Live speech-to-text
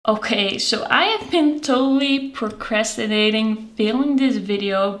Okay, so I have been totally procrastinating filming this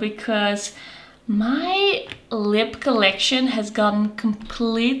video because my lip collection has gotten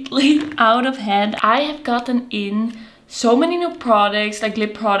completely out of hand. I have gotten in so many new products, like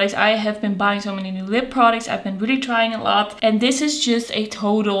lip products. I have been buying so many new lip products. I've been really trying a lot, and this is just a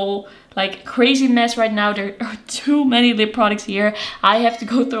total like crazy mess right now. There are too many lip products here. I have to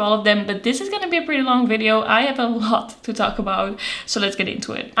go through all of them, but this is gonna be a pretty long video. I have a lot to talk about, so let's get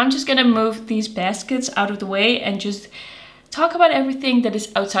into it. I'm just gonna move these baskets out of the way and just talk about everything that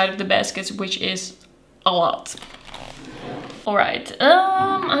is outside of the baskets, which is a lot. Alright,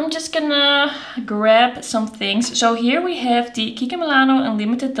 I'm just gonna grab some things. So here we have the Kiko Milano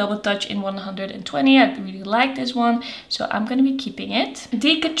Unlimited Double Touch in 120. I really like this one, so I'm gonna be keeping it.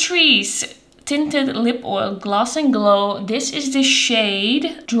 The Catrice Tinted Lip Oil Gloss and Glow. This is the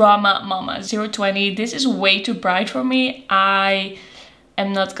shade Drama Mama 020. This is way too bright for me. I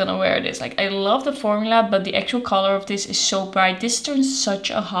am not gonna wear this. Like, I love the formula, but the actual color of this is so bright. This turns such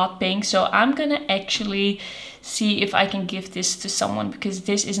a hot pink, so I'm gonna actually see if I can give this to someone because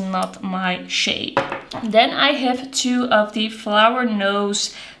this is not my shade. Then I have two of the Flower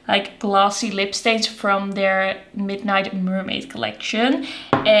Nose like glossy lip stains from their Midnight Mermaid collection,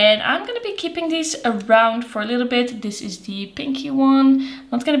 and I'm gonna be keeping these around for a little bit. This is the pinky one.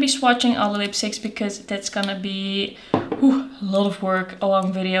 I'm not gonna be swatching all the lipsticks because that's gonna be a lot of work, a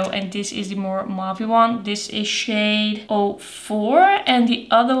long video. And this is the more mauve one. This is shade 04 and the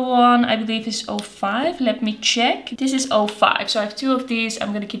other one I believe is 05. Let me check. This is 05. So I have two of these.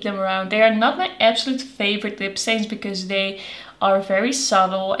 I'm gonna keep them around. They are not my absolute favorite lip stains because they are very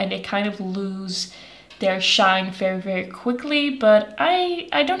subtle and they kind of lose their shine very quickly, but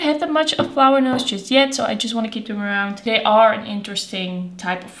I don't have that much of Flower Nose just yet, so I just want to keep them around. They are an interesting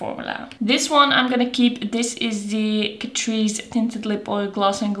type of formula. This one I'm gonna keep. This is the Catrice Tinted Lip Oil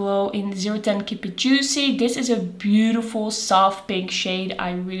Gloss and Glow in 010 Keep It Juicy. This is a beautiful soft pink shade.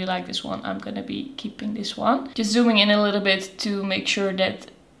 I really like this one. I'm gonna be keeping this one. Just zooming in a little bit to make sure that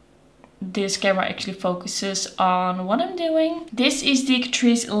this camera actually focuses on what I'm doing. This is the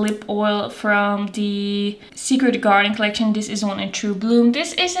Catrice lip oil from the Secret Garden collection. This is one in True Bloom.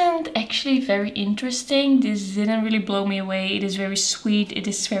 This isn't actually very interesting. This didn't really blow me away. It is very sweet. It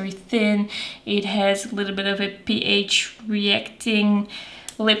is very thin. It has a little bit of a pH reacting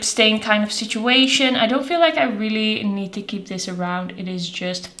lip stain kind of situation. I don't feel like I really need to keep this around. It is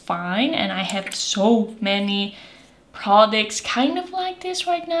just fine, and I have so many products kind of like this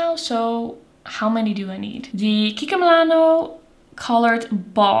right now, so how many do I need? The Kiko Milano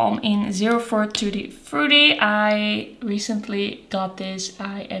Colored Balm in 04 Tutti Frutti. I recently got this.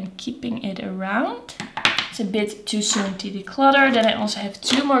 I am keeping it around. It's a bit too soon to declutter. Then I also have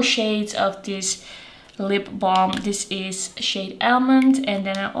two more shades of this lip balm. This is shade Almond, and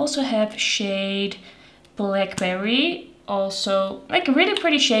then I also have shade Blackberry. Also like really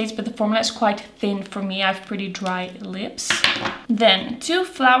pretty shades, but the formula is quite thin for me. I have pretty dry lips. Then two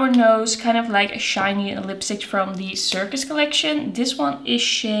Flower Nose kind of like a shiny lipstick from the Circus collection. This one is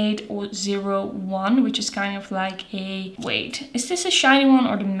shade 01, which is kind of like a, wait, is this a shiny one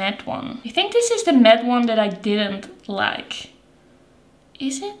or the matte one? I think this is the matte one that I didn't like.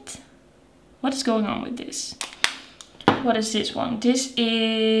 Is it? What is going on with this? What is this one? This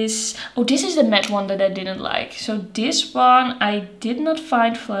is, oh, this is the matte one that I didn't like. So this one I did not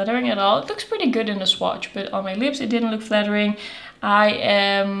find flattering at all. It looks pretty good in the swatch, but on my lips it didn't look flattering. I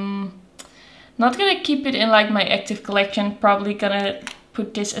am not gonna keep it in like my active collection. Probably gonna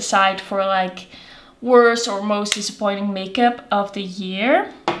put this aside for like worst or most disappointing makeup of the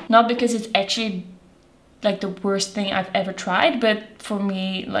year. Not because it's actually like the worst thing I've ever tried, but for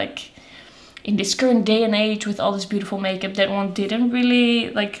me, like, in this current day and age with all this beautiful makeup, that one didn't really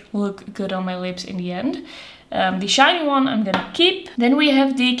like look good on my lips in the end. The shiny one I'm gonna keep. Then we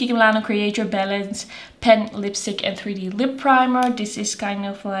have the Kiko Milano Creator Balance Pen Lipstick and 3D Lip Primer. This is kind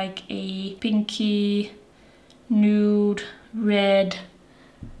of like a pinky, nude, red,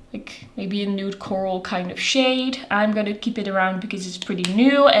 like maybe a nude coral kind of shade. I'm gonna keep it around because it's pretty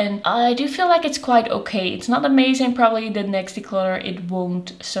new and I do feel like it's quite okay. It's not amazing. Probably the next declutter it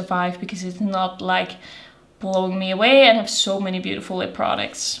won't survive because it's not like blowing me away, and I have so many beautiful lip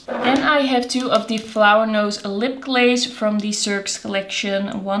products. Then I have two of the Flower Nose lip glaze from the Circus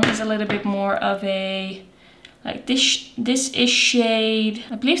collection. One is a little bit more of a, like this is shade,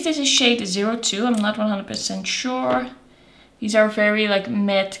 I believe this is shade 02. I'm not 100% sure. These are very like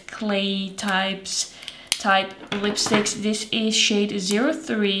matte clay type lipsticks. This is shade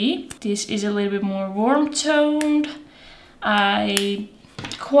 03. This is a little bit more warm toned. I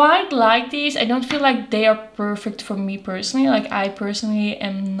quite like these. I don't feel like they are perfect for me personally. Like I personally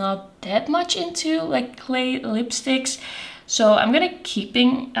am not that much into like clay lipsticks. So I'm gonna be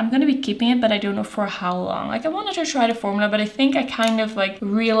keeping it, but I don't know for how long. Like I wanted to try the formula, but I think I kind of like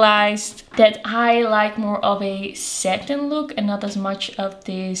realized that I like more of a satin look and not as much of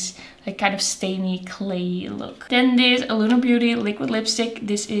this like kind of stainy clay look. Then this Luna Beauty liquid lipstick.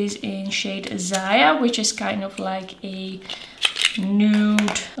 This is in shade Zaya, which is kind of like a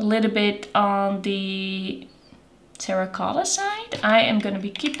nude, a little bit on the terracotta side. I am gonna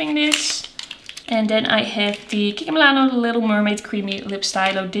be keeping this. And then I have the Kiko Milano Little Mermaid Creamy Lip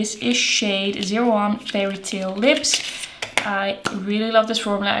Stylo. This is shade 01 Fairy Tale Lips. I really love this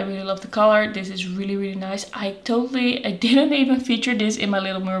formula. I really love the color. This is really, really nice. I didn't even feature this in my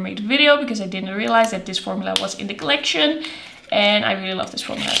Little Mermaid video because I didn't realize that this formula was in the collection. And I really love this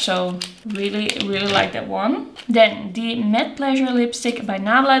formula, so really, really like that one. Then the Matte Pleasure lipstick by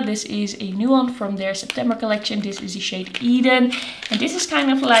Nabla. This is a new one from their September collection. This is the shade Eden. And this is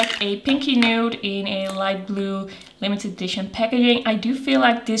kind of like a pinky nude in a light blue limited edition packaging. I do feel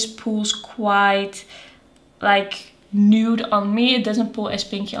like this pulls quite like nude on me. It doesn't pull as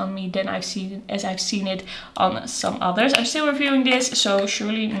pinky on me than I've seen it on some others. I'm still reviewing this, so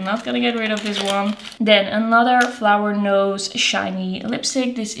surely not gonna get rid of this one. Then another Flower Nose shiny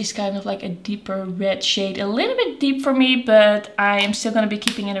lipstick. This is kind of like a deeper red shade, a little bit deep for me, but I am still gonna be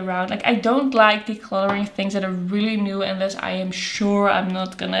keeping it around. Like I don't like decluttering things that are really new unless I am sure I'm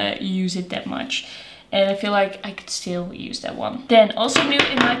not gonna use it that much. And I feel like I could still use that one. Then also new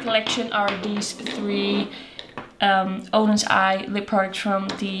in my collection are these three Oden's Eye lip products from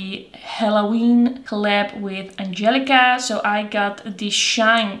the Halloween collab with Angelica. So I got the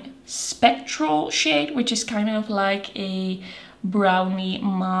Shine Spectral shade, which is kind of like a brownie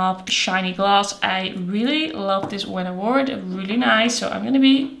mauve shiny gloss. I really love this when I wore it, really nice. So I'm gonna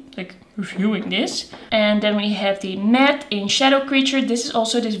be like reviewing this. And then we have the matte in Shadow Creature. This is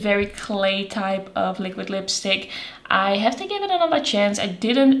also this very clay type of liquid lipstick. I have to give it another chance. I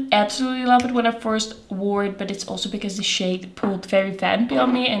didn't absolutely love it when I first wore it, but it's also because the shade pulled very vampy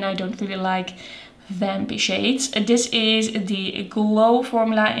on me and I don't really like vampy shades. This is the Glow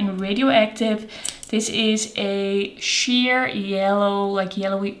formula in Radioactive. This is a sheer yellow, like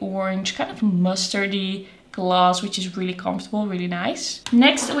yellowy orange, kind of mustardy gloss, which is really comfortable, really nice.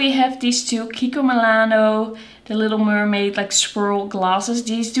 Next we have these two Kiko Milano, the Little Mermaid like swirl glasses.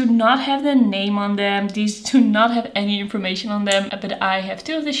 These do not have the name on them. These do not have any information on them, but I have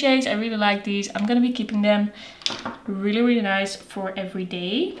two of the shades. I really like these. I'm gonna be keeping them. Really, really nice for every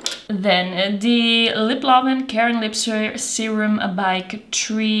day. Then the Lip Lovin' Karen Lip Serum by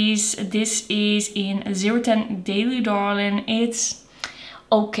Catrice. This is in 010 Daily Darling. It's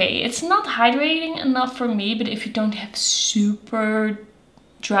okay. It's not hydrating enough for me, but if you don't have super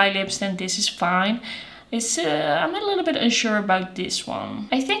dry lips, then this is fine. I'm a little bit unsure about this one.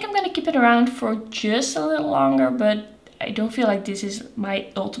 I think I'm gonna keep it around for just a little longer, but I don't feel like this is my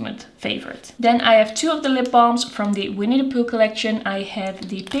ultimate favorite. Then I have two of the lip balms from the Winnie the Pooh collection. I have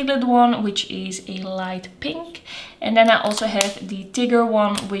the Piglet one, which is a light pink. And then I also have the Tigger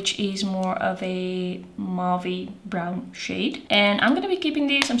one, which is more of a mauvey brown shade. And I'm gonna be keeping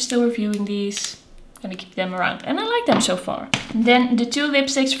these. I'm still reviewing these. Gonna keep them around and I like them so far. Then the two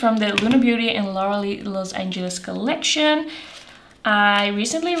lipsticks from the Luna Beauty and Laura Lee Los Angeles collection. I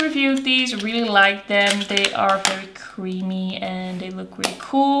recently reviewed these, really like them. They are very creamy and they look really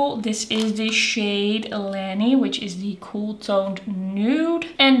cool. This is the shade Lani, which is the cool toned nude.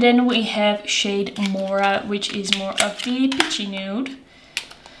 And then we have shade Mora, which is more of the peachy nude.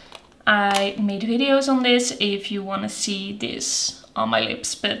 I made videos on this if you want to see this on my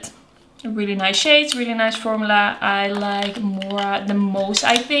lips, but really nice shades, really nice formula. I like Mora the most,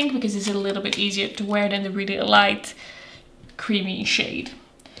 I think, because it's a little bit easier to wear than the really light creamy shade.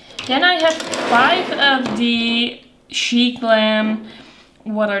 Then I have 5 of the Chic Glam,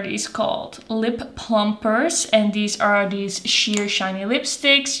 what are these called? Lip plumpers, and these are these sheer shiny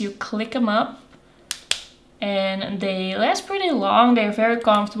lipsticks. You click them up and they last pretty long. They're very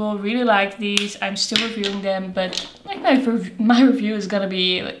comfortable, really like these. I'm still reviewing them, but like my review is gonna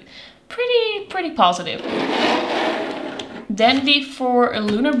be like pretty positive. Then the For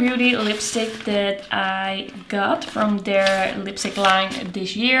Lunar Beauty lipstick that I got from their lipstick line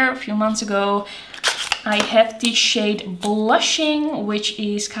this year, a few months ago. I have the shade Blushing, which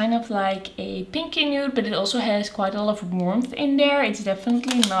is kind of like a pinky nude, but it also has quite a lot of warmth in there. It's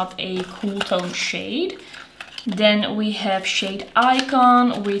definitely not a cool tone shade. Then we have shade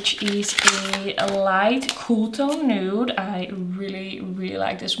Icon, which is a light cool tone nude. I really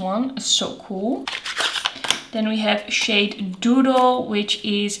like this one, it's so cool. Then we have shade Doodle, which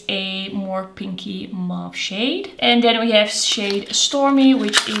is a more pinky mauve shade. And then we have shade Stormy,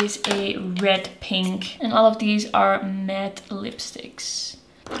 which is a red pink. And all of these are matte lipsticks.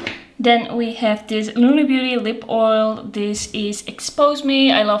 Then we have this Luna Beauty lip oil. This is Expose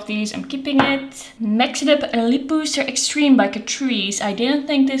Me. I love these. I'm keeping it. Max It Up Lip Booster Extreme by Catrice. I didn't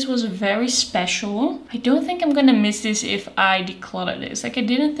think this was very special. I don't think I'm gonna miss this if I declutter this. Like, I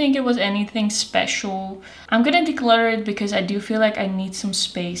didn't think it was anything special. I'm gonna declutter it because I do feel like I need some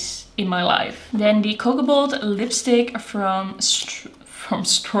space in my life. Then the Cocoa Bold lipstick from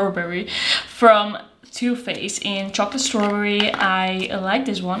Too Faced in Chocolate Strawberry. I like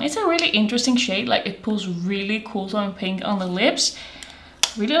this one. It's a really interesting shade. Like, it pulls really cool tone pink on the lips.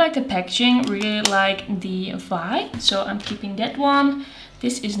 Really like the packaging, really like the vibe. So I'm keeping that one.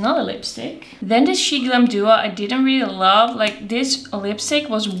 This is not a lipstick. Then this She Glam Duo I didn't really love. Like, this lipstick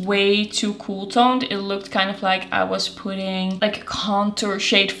was way too cool toned. It looked kind of like I was putting like a contour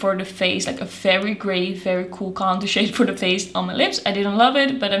shade for the face, like a very gray, very cool contour shade for the face on my lips. I didn't love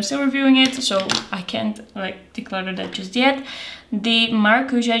it, but I'm still reviewing it, so I can't like declutter that just yet. The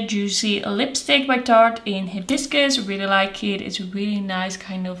Maracuja Juicy lipstick by Tarte in Hibiscus. Really like it. It's a really nice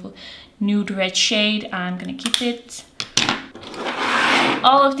kind of nude red shade. I'm gonna keep it.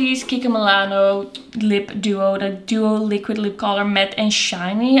 All of these Kiko Milano lip duo, the duo liquid lip color matte and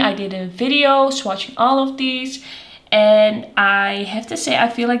shiny. I did a video swatching all of these, and I have to say I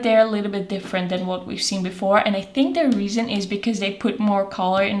feel like they're a little bit different than what we've seen before, and I think the reason is because they put more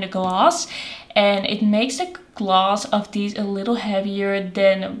color in the gloss, and it makes the gloss of these a little heavier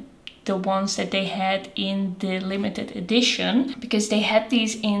than the ones that they had in the limited edition, because they had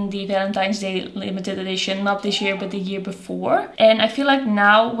these in the Valentine's Day limited edition, not this year but the year before. And I feel like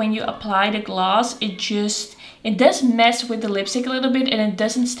now when you apply the gloss, it does mess with the lipstick a little bit, and it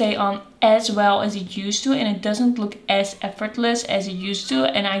doesn't stay on as well as it used to, and it doesn't look as effortless as it used to.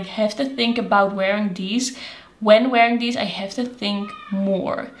 And I have to think about wearing these. When wearing these, I have to think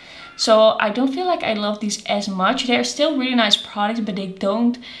more. So I don't feel like I love these as much. They're still really nice products, but they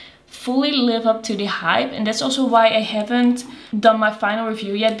don't fully live up to the hype, and that's also why I haven't done my final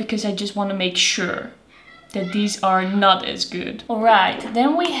review yet, because I just want to make sure that these are not as good. Alright,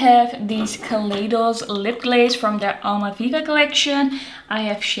 then we have these Kaleidos lip glaze from their Alma Viva collection. I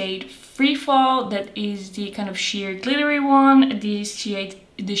have shade Freefall, that is the kind of sheer glittery one. The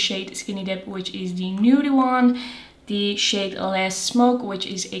shade Skinny Dip, which is the nude one. The shade Last Smoke, which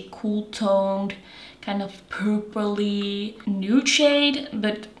is a cool toned kind of purpley nude shade,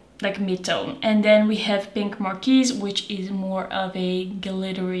 but like mid-tone. And then we have Pink Marquise, which is more of a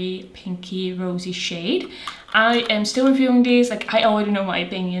glittery pinky rosy shade. I am still reviewing these. Like, I already know my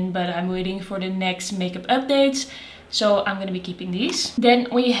opinion, but I'm waiting for the next makeup updates, so I'm gonna be keeping these. Then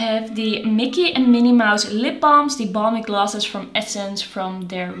we have the Mickey and Minnie Mouse lip balms, the balmy glosses from Essence from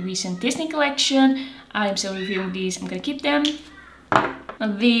their recent Disney collection. I am still reviewing these. I'm gonna keep them.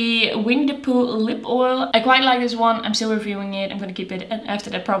 The Winnie the Pooh lip oil. I quite like this one. I'm still reviewing it. I'm gonna keep it. And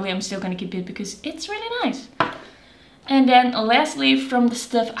after that, probably I'm still gonna keep it because it's really nice. And then lastly, from the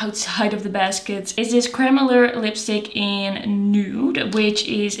stuff outside of the baskets, is this Cremelure lipstick in Nude, which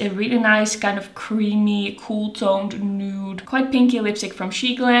is a really nice kind of creamy, cool toned nude, quite pinky lipstick from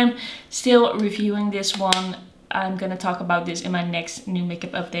She Glam. Still reviewing this one. I'm gonna talk about this in my next new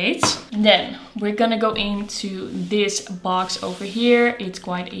makeup updates. And then we're gonna go into this box over here. It's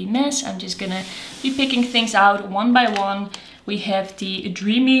quite a mess. I'm just gonna be picking things out one by one. We have the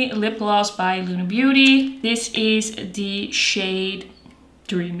Dreamy lip gloss by Luna Beauty. This is the shade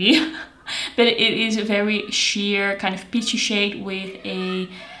Dreamy, but it is a very sheer kind of peachy shade with a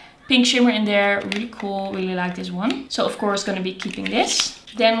pink shimmer in there. Really cool, really like this one. So of course gonna be keeping this.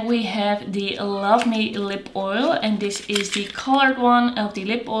 Then we have the Love Me lip oil, and this is the colored one of the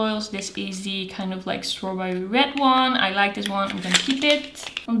lip oils. This is the kind of like strawberry red one. I like this one, I'm gonna keep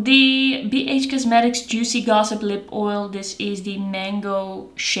it. The BH Cosmetics Juicy Gossip lip oil. This is the mango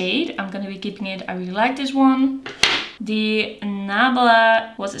shade. I'm gonna be keeping it. I really like this one. The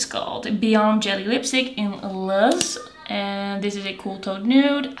Nabla, what's this called? Beyond Jelly lipstick in Luz. And this is a cool toned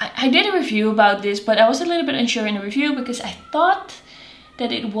nude. I did a review about this, but I was a little bit unsure in the review because I thought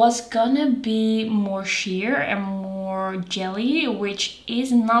that it was gonna be more sheer and more jelly, which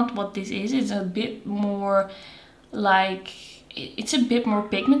is not what this is. It's a bit more like, it's a bit more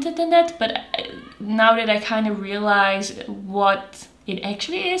pigmented than that, but now that I kind of realize what it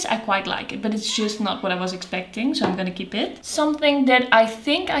actually is, I quite like it, but it's just not what I was expecting, so I'm gonna keep it. Something that I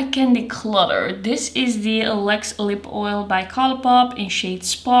think I can declutter. This is the Luxe lip oil by Colourpop in shade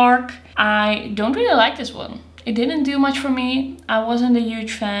Spark. I don't really like this one. It didn't do much for me. I wasn't a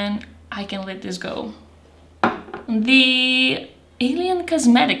huge fan. I can let this go. the Alien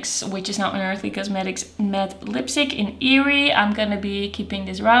Cosmetics, which is now Unearthly Cosmetics matte lipstick in Eerie. I'm gonna be keeping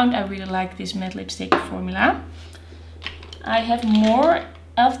this around. I really like this matte lipstick formula. I have more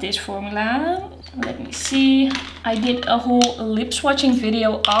of this formula. Let me see. I did a whole lip swatching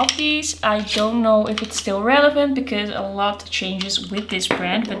video of these. I don't know if it's still relevant because a lot changes with this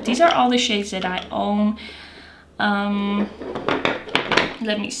brand, but these are all the shades that I own.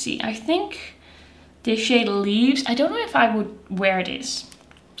 Let me see. I think this shade Leaves. I don't know if I would wear this.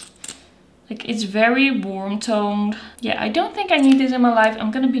 Like, it's very warm toned. Yeah, I don't think I need this in my life. I'm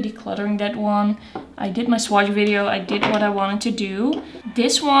gonna be decluttering that one. I did my swatch video. I did what I wanted to do.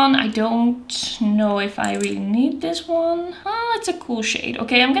 This one, I don't know if I really need this one. Oh, it's a cool shade.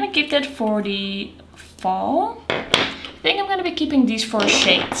 Okay, I'm gonna keep that for the fall. I think I'm gonna be keeping these 4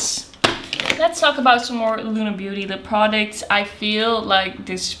 shades. Let's talk about some more Luna Beauty lip products. I feel like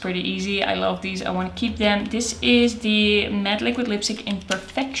this is pretty easy. I love these. I want to keep them. This is the Matte Liquid Lipstick in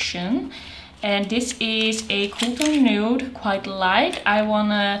Perfection. And this is a cool tone nude, quite light. I want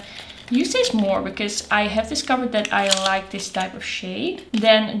to use this more because I have discovered that I like this type of shade.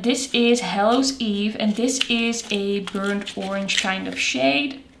 Then this is Hallows Eve, and this is a burnt orange kind of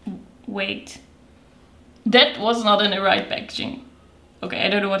shade. Wait, that was not in the right packaging. Okay, I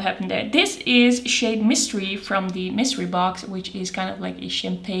don't know what happened there. This is shade Mystery from the mystery box, which is kind of like a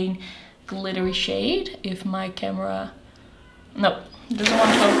champagne glittery shade. If my camera... No, doesn't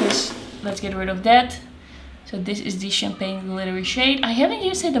want to focus. Let's get rid of that. So this is the champagne glittery shade. I haven't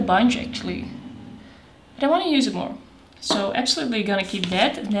used it a bunch actually, but I want to use it more. So absolutely gonna keep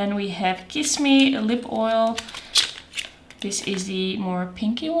that. And then we have Kiss Me lip oil. This is the more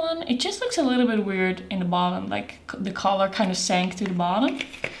pinky one. It just looks a little bit weird in the bottom, like the color kind of sank to the bottom.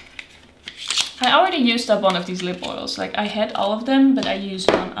 I already used up one of these lip oils. Like, I had all of them, but I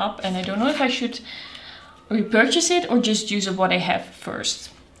used one up, and I don't know if I should repurchase it or just use up what I have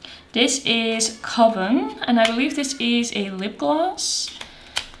first. This is Coven, and I believe this is a lip gloss.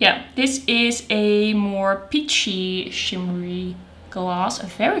 Yeah, this is a more peachy, shimmery gloss.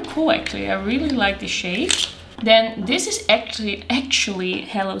 Very cool actually. I really like the shade. Then this is actually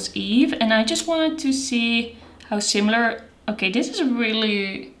Hallows Eve, and I just wanted to see how similar... Okay, this is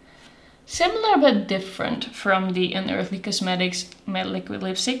really similar but different from the Unearthly Cosmetics Matte Liquid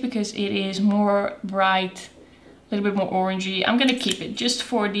Lipstick because it is more bright, a little bit more orangey. I'm gonna keep it just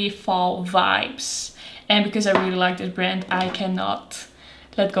for the fall vibes. And because I really like this brand, I cannot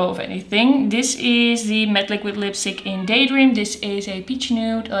let go of anything. This is the Matte Liquid Lipstick in Daydream. This is a peach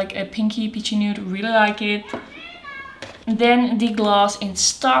nude, like a pinky peachy nude. Really like it. Then the gloss in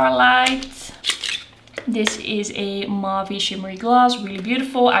Starlight. This is a mauve shimmery gloss, really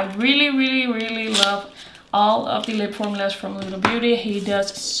beautiful. I really love all of the lip formulas from Luna Beauty. He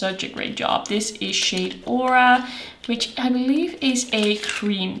does such a great job. This is shade Aura, which I believe is a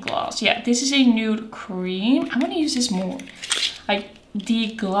cream gloss. Yeah, this is a nude cream. I want to use this more.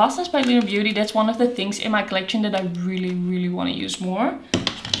 The glosses by Luna Beauty, that's one of the things in my collection that I really want to use more.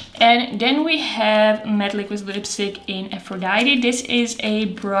 And then we have Matte Liquid Lipstick in Aphrodite. This is a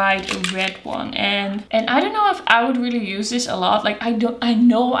bright red one, and I don't know if I would really use this a lot. Like, I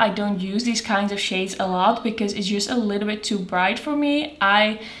know I don't use these kinds of shades a lot because it's just a little bit too bright for me.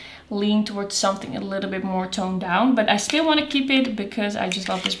 I lean towards something a little bit more toned down, but I still want to keep it because I just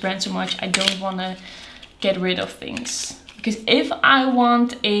love this brand so much. I don't want to get rid of things. Because if I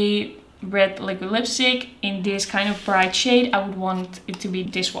want a red liquid lipstick in this kind of bright shade, I would want it to be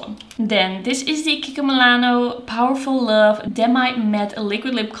this one. Then this is the Kiko Milano Powerful Love Demi Matte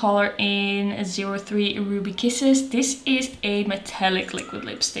Liquid Lip Color in 03 Ruby Kisses. This is a metallic liquid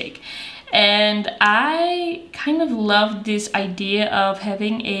lipstick. And I kind of love this idea of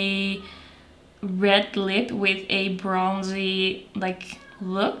having a red lip with a bronzy like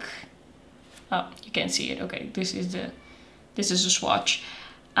look. Oh, you can't see it. Okay, this is a swatch.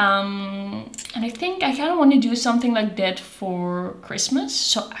 And I think I kind of want to do something like that for Christmas.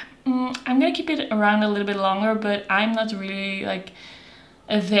 So I'm gonna keep it around a little bit longer, but I'm not really like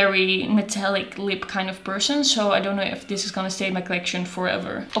a very metallic lip kind of person, so I don't know if this is gonna stay in my collection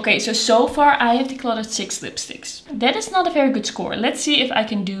forever. Okay, so far I have decluttered 6 lipsticks. That is not a very good score. Let's see if I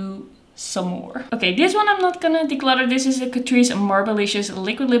can do some more. Okay, this one I'm not gonna declutter. This is the Catrice Marblicious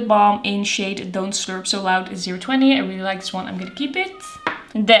Liquid Lip Balm in shade Don't Slurp So Loud 020. I really like this one. I'm gonna keep it.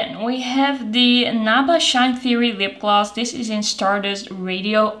 Then we have the Naba Shine Theory Lip Gloss. This is in Stardust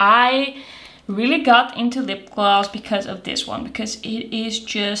Radio. I really got into lip gloss because of this one, because it is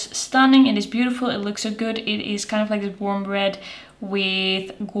just stunning. It is beautiful. It looks so good. It is kind of like this warm red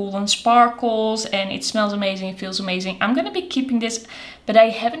with golden sparkles, and it smells amazing. It feels amazing. I'm gonna be keeping this, but I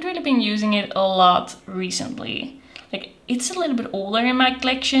haven't really been using it a lot recently. Like, it's a little bit older in my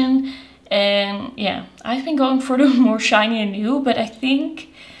collection. And yeah, I've been going for the more shiny and new, but I think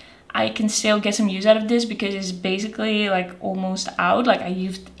I can still get some use out of this because it's basically like almost out. Like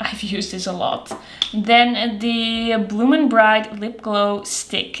I've used this a lot. Then the Bloom & Bright Lip Glow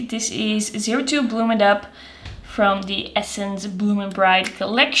Stick. This is 02 Bloom It Up from the Essence Bloom & Bright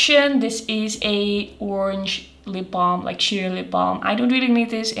collection. This is a orange lip balm, like sheer lip balm. I don't really need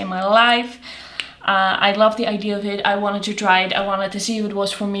this in my life. I love the idea of it. I wanted to try it. I wanted to see if it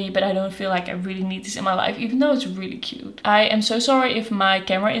was for me, but I don't feel like I really need this in my life, even though it's really cute. I am so sorry if my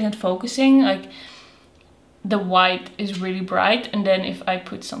camera isn't focusing. Like, the white is really bright, and then if I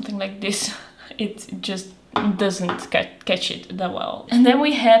put something like this, it just doesn't catch it that well. And then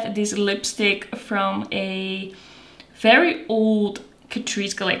we have this lipstick from a very old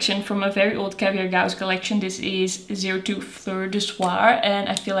Catrice collection, from a very old Caviar Gauze collection. This is 02 Fleur de Soir, and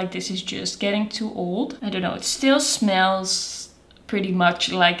I feel like this is just getting too old. I don't know, it still smells pretty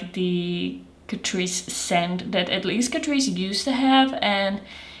much like the Catrice scent that at least Catrice used to have, and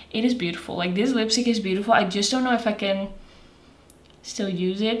it is beautiful. Like, this lipstick is beautiful. I just don't know if I can still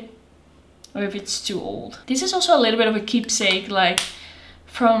use it or if it's too old. This is also a little bit of a keepsake, like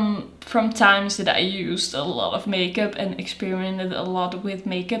from times that I used a lot of makeup and experimented a lot with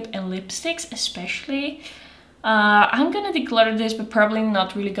makeup and lipsticks especially. I'm gonna declutter this, but probably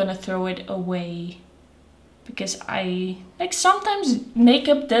not really gonna throw it away, because I like, sometimes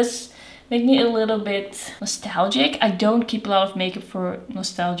makeup does make me a little bit nostalgic. I don't keep a lot of makeup for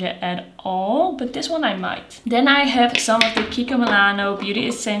nostalgia at all, but this one I might. Then I have some of the Kiko Milano Beauty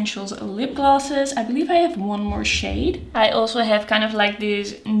Essentials lip glosses. I believe I have one more shade. I also have kind of like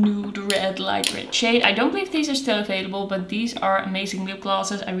this nude red, light red shade. I don't believe these are still available, but these are amazing lip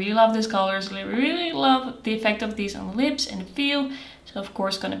glosses. I really love these colors. I really love the effect of these on the lips and the feel. So of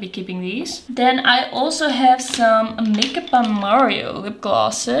course gonna be keeping these. Then I also have some Makeup by Mario lip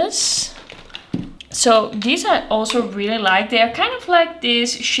glosses. So these I also really like. They are kind of like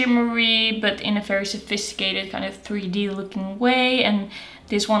this shimmery, but in a very sophisticated kind of 3D looking way. And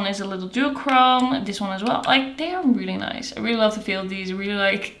this one is a little duochrome, this one as well. Like, they are really nice. I really love the feel of these. I really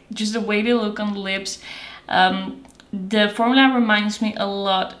like just the way they look on the lips. The formula reminds me a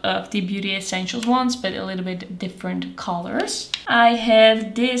lot of the Beauty Essentials ones, but a little bit different colors. I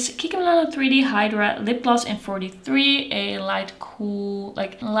have this Kiko Milano 3D Hydra Lip Gloss in 43, a light, cool,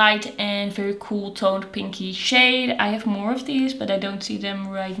 like light and very cool toned pinky shade. I have more of these, but I don't see them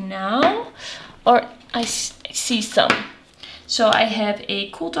right now. Or I see some. So I have a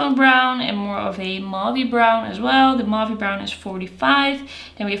cool tone brown and more of a mauve brown as well. The mauve brown is 45.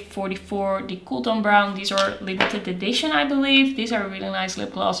 Then we have 44, the cool tone brown. These are limited edition, I believe. These are really nice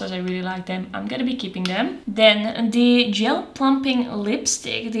lip glosses. I really like them. I'm gonna be keeping them. Then the Gel Plumping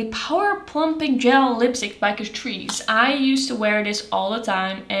Lipstick, the Power Plumping Gel Lipstick by Catrice. I used to wear this all the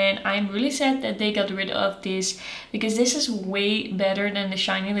time, and I'm really sad that they got rid of this, because this is way better than the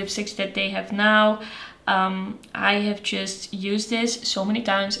shiny lipsticks that they have now. I have just used this so many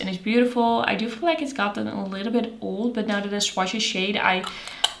times and it's beautiful. I do feel like it's gotten a little bit old, but now that I swatch a shade, I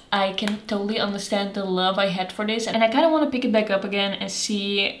can totally understand the love I had for this, and I kind of want to pick it back up again and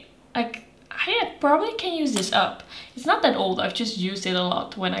see, like, I probably can use this up. It's not that old, I've just used it a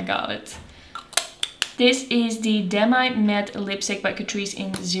lot when I got it. This is the Demi Matte Lipstick by Catrice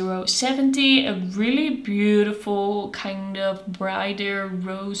in 070. A really beautiful kind of brighter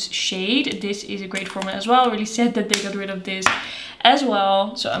rose shade. This is a great formula as well. Really sad that they got rid of this as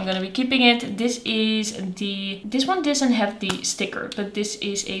well, so I'm gonna be keeping it. This one doesn't have the sticker, but this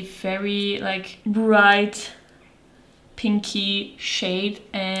is a very like bright pinky shade,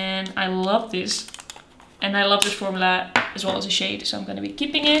 and I love this. And I love this formula as well as the shade, so I'm gonna be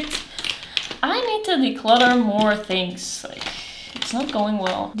keeping it. I need to declutter more things, like, it's not going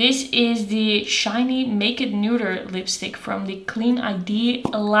well. This is the Shiny Make It Nuder lipstick from the Clean ID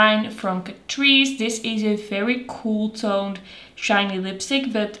line from Catrice. This is a very cool toned shiny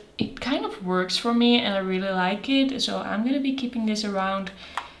lipstick, but it kind of works for me and I really like it. So I'm gonna be keeping this around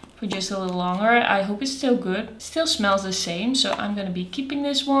for just a little longer. I hope it's still good. Still smells the same, so I'm gonna be keeping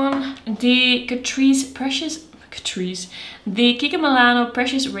this one. The the Kiko Milano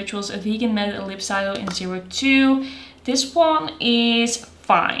Precious Rituals Vegan Matte Lip Stylo in 02. This one is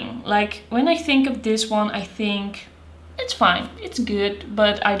fine. Like, when I think of this one, I think it's fine, it's good,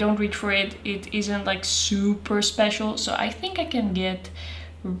 but I don't reach for it. It isn't like super special, so I think I can get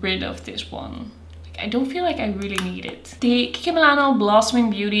rid of this one. Like, I don't feel like I really need it. The Kiko Milano Blossoming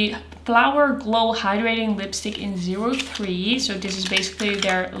Beauty Flower Glow Hydrating Lipstick in 03. So this is basically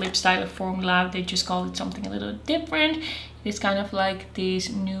their lip styler formula. They just called it something a little different. It's kind of like this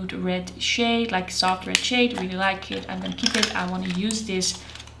nude red shade, like soft red shade. Really like it. I'm gonna keep it. I want to use this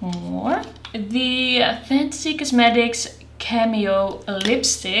more. The Fantasy Cosmetics Cameo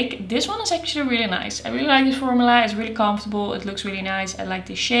lipstick. This one is actually really nice. I really like this formula. It's really comfortable. It looks really nice. I like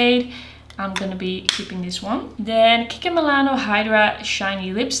the shade. I'm gonna be keeping this one. Then Kike Milano Hydra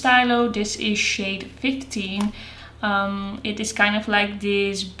Shiny Lip Stylo. This is shade 15. It is kind of like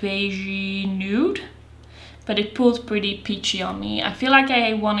this beigey nude, but it pulled pretty peachy on me. I feel like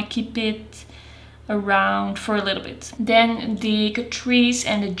I want to keep it around for a little bit. Then the Catrice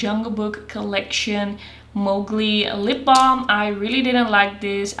and the Jungle Book collection Mowgli lip balm. I really didn't like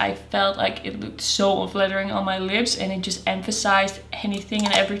this. I felt like it looked so unflattering on my lips, and it just emphasized anything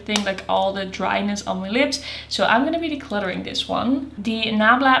and everything, like all the dryness on my lips. So I'm gonna be decluttering this one. The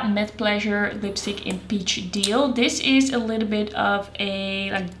Nabla Matte Pleasure lipstick in Peach Deal. This is a little bit of a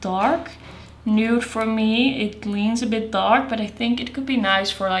like dark nude for me. It leans a bit dark, but I think it could be nice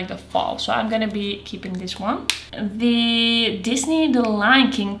for like the fall, so I'm gonna be keeping this one. The Disney The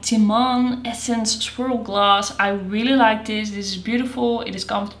Lion King Timon Essence Swirl Gloss. I really like this. This is beautiful, it is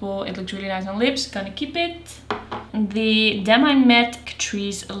comfortable, it looks really nice on lips. Gonna keep it. The Demi Matte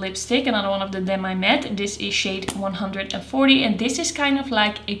Catrice lipstick, another one of the Demi Matte. This is shade 140, and this is kind of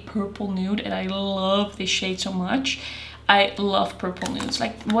like a purple nude, and I love this shade so much. I love purple nudes,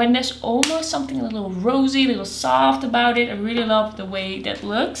 like when there's almost something a little rosy, a little soft about it. I really love the way that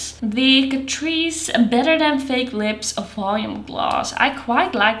looks. The Catrice Better Than Fake Lips Volume Gloss. I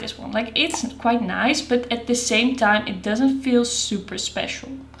quite like this one. Like, it's quite nice, but at the same time it doesn't feel super special.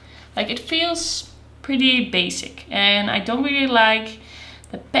 Like, it feels pretty basic, and I don't really like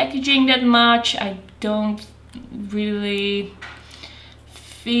the packaging that much. I don't really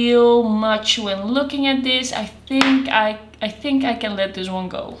feel much when looking at this. I think I can let this one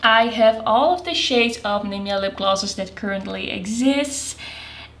go. I have all of the shades of Nimia lip glosses that currently exist,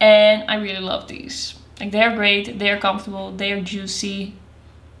 and I really love these. Like, they're great, they're comfortable, they're juicy,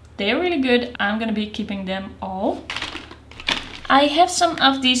 they're really good. I'm gonna be keeping them all. I have some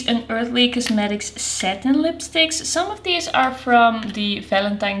of these Unearthly Cosmetics satin lipsticks. Some of these are from the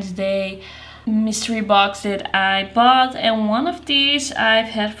Valentine's Day mystery box that I bought, and one of these I've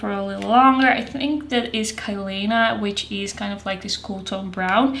had for a little longer. I think that is Kylena, which is kind of like this cool tone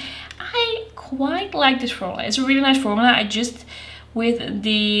brown. I quite like this formula. It's a really nice formula. I just, with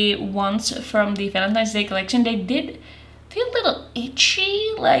the ones from the Valentine's Day collection, they did feel a little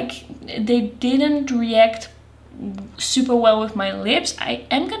itchy, like they didn't react super well with my lips. I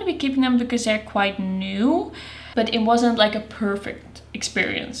am gonna be keeping them because they're quite new, but it wasn't like a perfect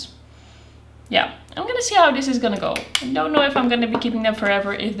experience. Yeah, I'm gonna see how this is gonna go. I don't know if I'm gonna be keeping them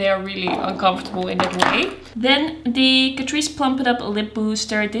forever if they are really uncomfortable in that way. Then the Catrice Plump It Up Lip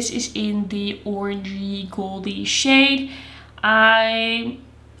Booster. This is in the orangey goldy shade. I'm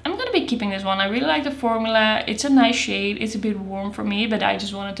gonna be keeping this one. I really like the formula. It's a nice shade. It's a bit warm for me, but I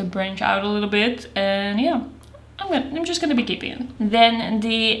just wanted to branch out a little bit, and yeah. I'm just gonna be keeping it. Then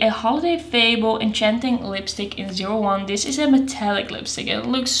the Holiday Fable Enchanting Lipstick in 01. This is a metallic lipstick. It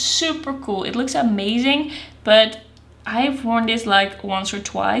looks super cool. It looks amazing, but I've worn this like once or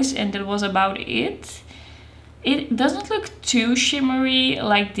twice, and that was about it. It doesn't look too shimmery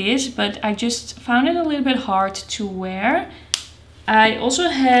like this, but I just found it a little bit hard to wear. I also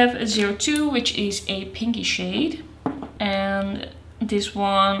have a 02, which is a pinky shade, and this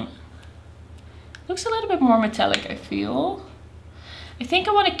one looks a little bit more metallic, I feel. I think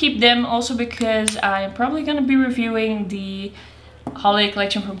I want to keep them also because I'm probably going to be reviewing the holiday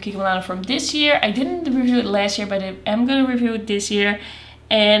collection from Kike Milano from this year. I didn't review it last year, but I am going to review it this year.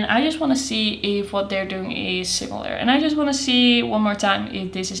 And I just want to see if what they're doing is similar. And I just want to see one more time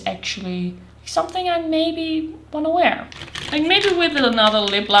if this is actually something I maybe want to wear. Like maybe with another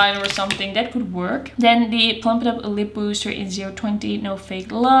lip liner or something, that could work. Then the Plump It Up Lip Booster in 020 No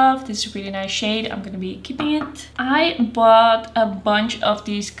Fake Love. This is a really nice shade. I'm gonna be keeping it. I bought a bunch of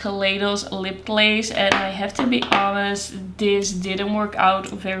these Kaleidos lip glaze, and I have to be honest, this didn't work out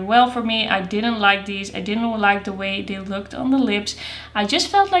very well for me. I didn't like these. I didn't like the way they looked on the lips. I just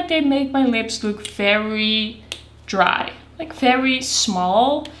felt like they made my lips look very dry, like very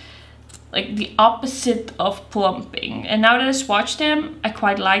small. Like the opposite of plumping. And now that I swatched them, I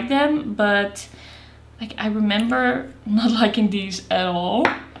quite like them, but like I remember not liking these at all.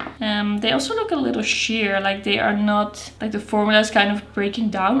 They also look a little sheer, like they are not, like the formula is kind of breaking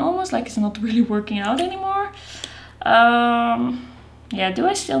down almost, like it's not really working out anymore. Yeah, do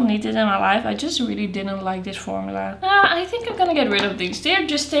I still need it in my life? I just really didn't like this formula. I think I'm gonna get rid of these. They're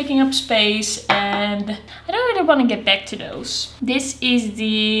just taking up space and I don't really want to get back to those. This is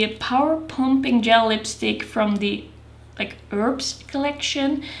the Power Pumping Gel Lipstick from the Herbs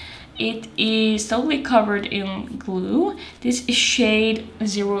collection. It is totally covered in glue. This is shade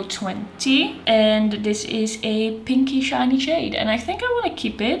 020 and this is a pinky shiny shade and I think I want to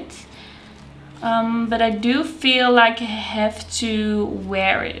keep it. But I do feel like I have to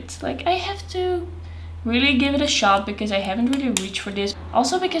wear it. Like I have to really give it a shot because I haven't really reached for this.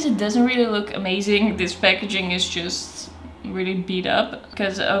 Also because it doesn't really look amazing. This packaging is just really beat up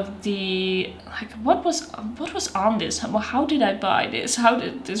because of the what was on this. How did I buy this? How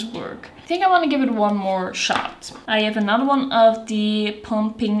did this work? I think I want to give it one more shot. I have another one of the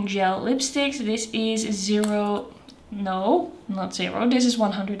pumping gel lipsticks. This is no, not 0. This is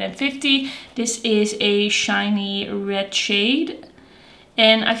 150. This is a shiny red shade.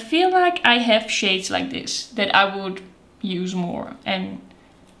 And I feel like I have shades like this that I would use more and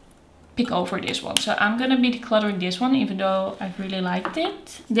pick over this one. So I'm gonna be decluttering this one, even though I really liked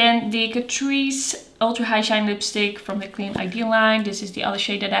it. Then the Catrice Ultra High Shine Lipstick from the Clean Ideal line. This is the other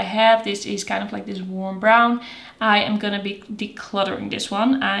shade that I have. This is kind of like this warm brown. I am gonna be decluttering this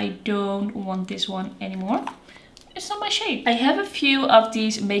one. I don't want this one anymore. It's not my shade. I have a few of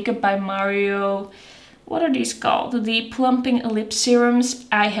these Makeup by Mario, what are these called? The Plumping Lip Serums.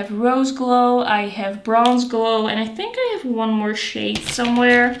 I have Rose Glow, I have Bronze Glow, and I think I have one more shade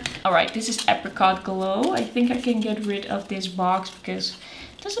somewhere. Alright, this is Apricot Glow. I think I can get rid of this box because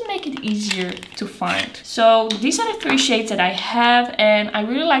it doesn't make it easier to find. So these are the 3 shades that I have and I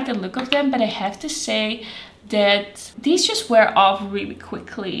really like the look of them, but I have to say that these just wear off really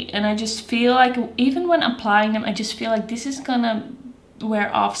quickly and I just feel like even when applying them I just feel like this is gonna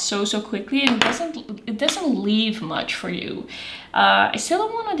wear off so quickly and it doesn't leave much for you. I still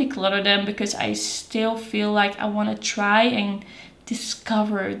don't want to declutter them because I still feel like I want to try and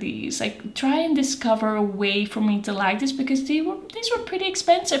discover these, like try and discover a way for me to like this because these were pretty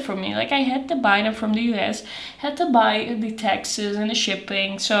expensive for me. Like I had to buy them from the US, had to buy the taxes and the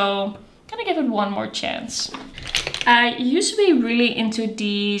shipping, so gonna give it one more chance. I used to be really into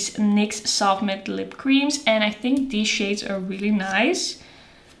these NYX Soft Matte Lip Creams and I think these shades are really nice.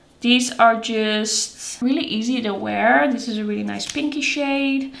 These are just really easy to wear. This is a really nice pinky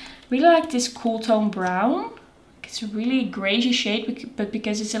shade. Really like this cool tone brown. It's a really grayish shade, but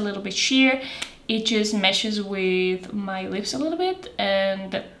because it's a little bit sheer, it just meshes with my lips a little bit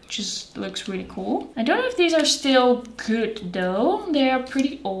and that just looks really cool. I don't know if these are still good though. They are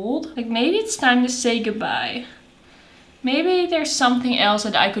pretty old. Like maybe it's time to say goodbye. Maybe there's something else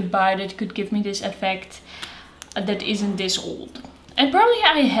that I could buy that could give me this effect that isn't this old. And probably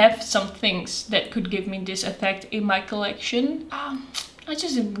I have some things that could give me this effect in my collection. I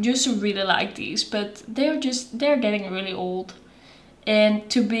just really like these, but they're getting really old. And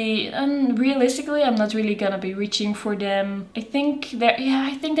to be realistically, I'm not really gonna be reaching for them. I think there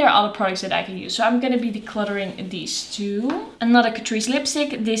are other products that I can use, so I'm gonna be decluttering these two. Another Catrice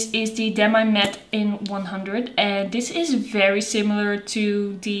lipstick. This is the Demi Matte in 100, and this is very similar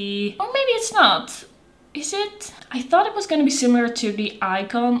to the, or maybe it's not. Is it? I thought it was gonna be similar to the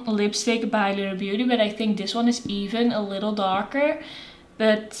Icon lipstick by Little Beauty, but I think this one is even a little darker.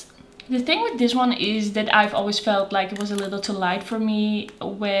 But the thing with this one is that I've always felt like it was a little too light for me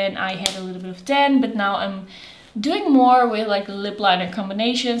when I had a little bit of tan, but now I'm doing more with like lip liner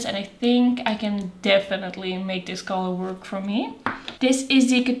combinations and I think I can definitely make this color work for me. This is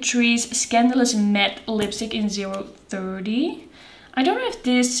the Catrice Scandalous Matte Lipstick in 030. I don't know if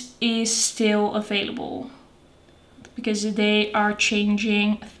this is still available because they are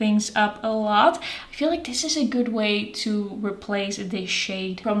changing things up a lot. I feel like this is a good way to replace this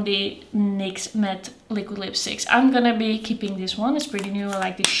shade from the NYX Matte Liquid Lipsticks. I'm gonna be keeping this one. It's pretty new. I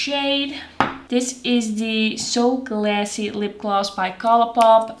like this shade. This is the So Glassy Lip Gloss by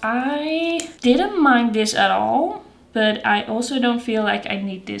Colourpop. I didn't mind this at all, but I also don't feel like I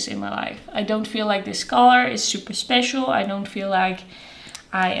need this in my life. I don't feel like this color is super special. I don't feel like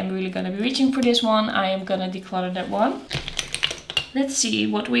I am really gonna be reaching for this one. I am gonna declutter that one. Let's see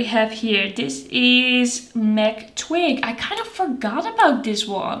what we have here. This is MAC Twig. I kind of forgot about this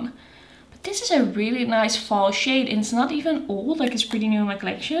one. But this is a really nice fall shade and it's not even old, like it's pretty new in my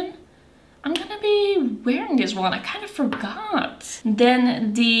collection. I'm gonna be wearing this one. I kind of forgot.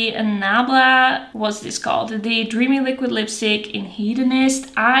 Then the Nabla, what's this called? The Dreamy Liquid Lipstick in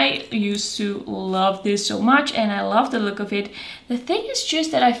Hedonist. I used to love this so much and I love the look of it. The thing is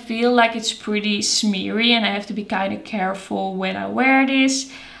just that I feel like it's pretty smeary and I have to be kind of careful when I wear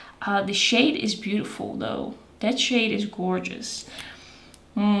this. The shade is beautiful though. That shade is gorgeous.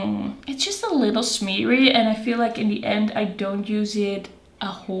 It's just a little smeary, and I feel like in the end I don't use it a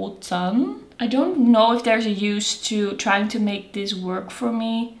whole ton. I don't know if there's a use to trying to make this work for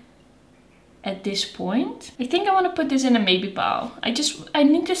me at this point. I think I want to put this in a maybe pile. I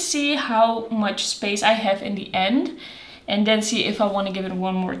need to see how much space I have in the end, and then see if I want to give it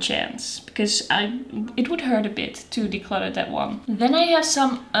one more chance, because it would hurt a bit to declutter that one. Then I have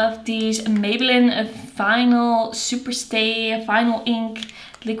some of these Maybelline Vinyl Superstay Vinyl Ink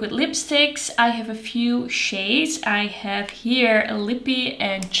liquid lipsticks. I have a few shades. I have here a Lippy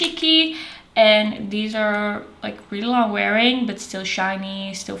and Cheeky, and these are like really long wearing but still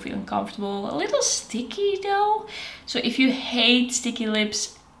shiny, still feeling comfortable. A little sticky though, so if you hate sticky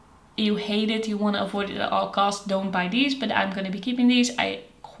lips, you hate it, you want to avoid it at all costs, don't buy these, but I'm going to be keeping these. I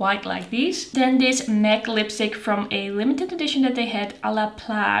quite like these. Then this MAC lipstick from a limited edition that they had, a la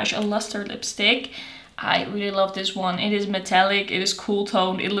Plage, a luster lipstick. I really love this one. It is metallic, it is cool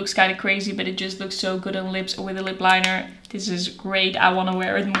toned, it looks kind of crazy, but it just looks so good on lips with a lip liner. This is great, I want to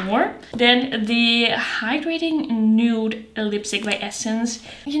wear it more. Then the Hydrating Nude lipstick by Essence.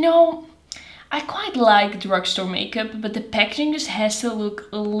 You know, I quite like drugstore makeup, but the packaging just has to look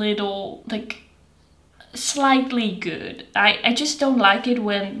a little, like, slightly good. I just don't like it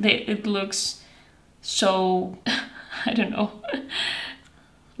when it looks so, I don't know,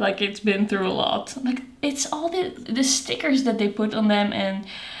 like it's been through a lot. Like, it's all the stickers that they put on them, and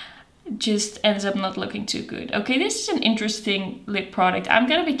just ends up not looking too good. Okay, this is an interesting lip product. I'm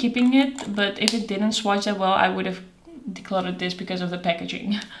gonna be keeping it, but if it didn't swatch that well, I would have decluttered this because of the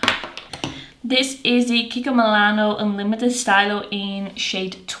packaging. This is the Kiko Milano Unlimited Stylo in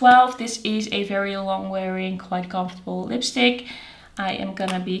shade 12. This is a very long wearing, quite comfortable lipstick. I am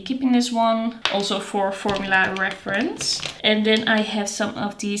gonna be keeping this one, also for formula reference. And then I have some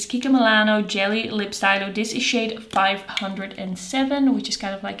of these Kiko Milano Jelly Lip Stylo. This is shade 507, which is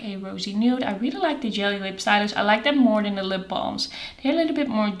kind of like a rosy nude. I really like the jelly lip stylos. I like them more than the lip balms. They're a little bit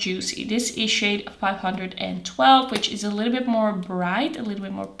more juicy. This is shade 512, which is a little bit more bright, a little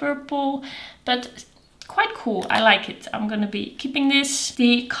bit more purple, but quite cool. I like it. I'm gonna be keeping this.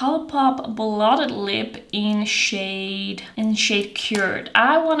 The Colourpop Blotted Lip in shade Cured.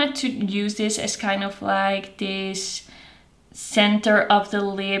 I wanted to use this as kind of like this center of the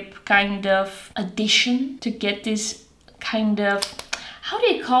lip kind of addition to get this kind of, how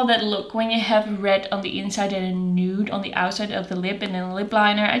do you call that look when you have red on the inside and a nude on the outside of the lip and then a lip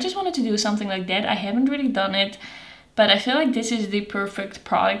liner. I just wanted to do something like that. I haven't really done it, but I feel like this is the perfect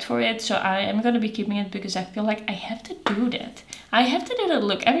product for it. So I am going to be keeping it because I feel like I have to do that. I have to do that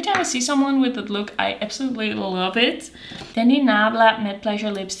look. Every time I see someone with that look, I absolutely love it. Then the Nabla Matte Pleasure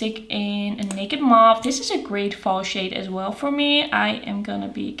lipstick in a Naked Mauve. This is a great fall shade as well for me. I am going to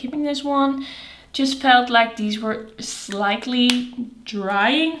be keeping this one. Just felt like these were slightly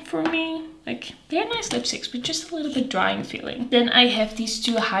drying for me. Like, they're nice lipsticks, but just a little bit drying feeling. Then I have these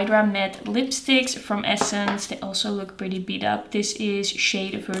two Hydra Matte lipsticks from Essence. They also look pretty beat up. This is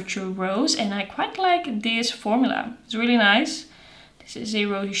shade Virtue Rose, and I quite like this formula. It's really nice. This is a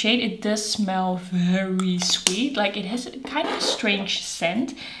rosy shade. It does smell very sweet. Like, it has a kind of strange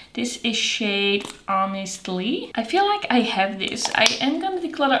scent. This is shade Honestly. I feel like I have this. I am gonna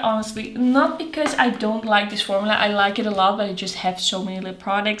declutter Honestly, not because I don't like this formula. I like it a lot, but I just have so many lip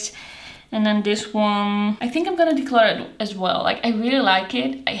products. And then this one, I think I'm gonna declutter it as well. Like, I really like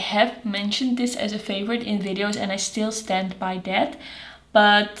it. I have mentioned this as a favorite in videos, and I still stand by that.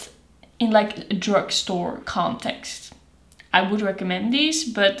 But in like a drugstore context, I would recommend these.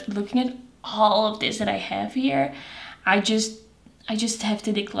 But looking at all of this that I have here, I just have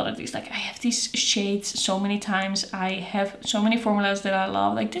to declutter these. Like, I have these shades so many times. I have so many formulas that I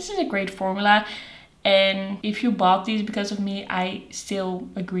love. Like, this is a great formula. And if you bought these because of me, I still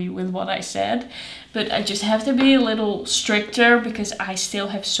agree with what I said. But I just have to be a little stricter because I still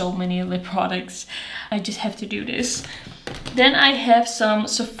have so many lip products. I just have to do this. Then I have some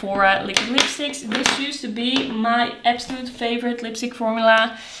Sephora liquid lipsticks. This used to be my absolute favorite lipstick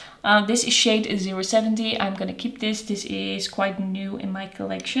formula. This is shade 070. I'm gonna keep this. This is quite new in my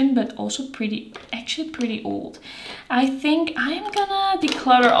collection, but also actually pretty old. I think I'm gonna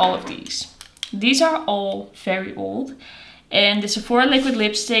declutter all of these. These are all very old, and the Sephora liquid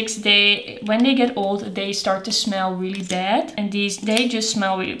lipsticks, when they get old, they start to smell really bad, and they just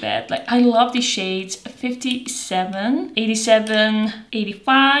smell really bad. Like, I love these shades 57, 87,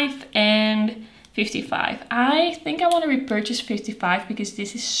 85, and 55. I think I want to repurchase 55 because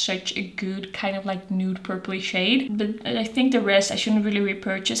this is such a good kind of like nude purpley shade, but I think the rest I shouldn't really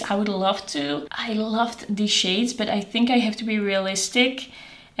repurchase. I would love to. I loved these shades, but I think I have to be realistic.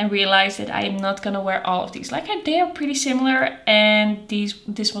 and realized that I am not gonna wear all of these. Like they are pretty similar, and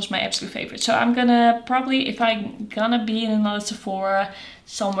this was my absolute favorite. So I'm gonna probably, if I'm gonna be in another Sephora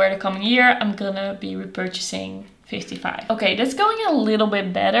somewhere the coming year, I'm gonna be repurchasing 55. Okay, that's going a little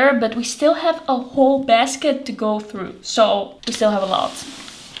bit better, but we still have a whole basket to go through. So we still have a lot.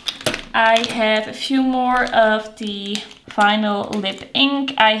 I have a few more of the Final Lip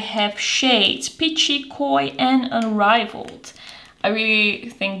Ink. I have shades Peachy, Koi, and Unrivaled. I really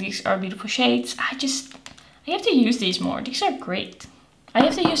think these are beautiful shades. I have to use these more. These are great. I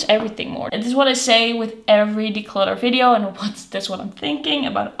have to use everything more. This is what I say with every declutter video, and that's what I'm thinking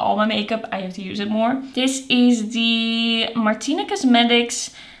about all my makeup. I have to use it more. This is the Martina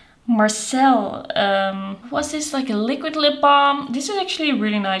Cosmetics Marcel. Was this like a liquid lip balm? This is actually a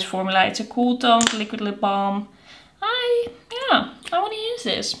really nice formula. It's a cool toned liquid lip balm. I want to use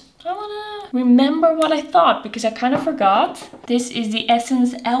this. I want to remember what I thought because I kind of forgot. This is the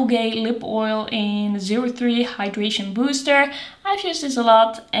Essence Algae Lip Oil in 03 Hydration Booster. I've used this a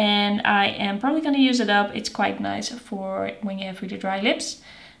lot and I am probably going to use it up. It's quite nice for when you have really dry lips.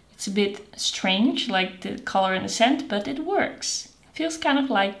 It's a bit strange, like the color and the scent, but it works. It feels kind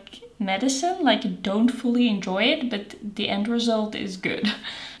of like medicine, like you don't fully enjoy it, but the end result is good.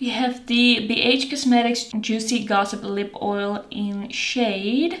 We have the BH Cosmetics Juicy Gossip Lip Oil in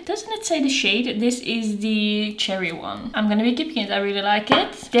shade. Doesn't it say the shade? This is the cherry one. I'm gonna be keeping it, I really like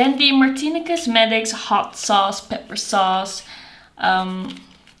it. Then the Martina Cosmetics Hot Sauce Pepper Sauce.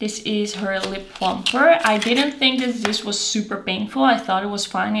 This is her lip plumper. I didn't think that this was super painful. I thought it was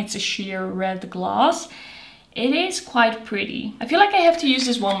fine. It's a sheer red gloss. It is quite pretty. I feel like I have to use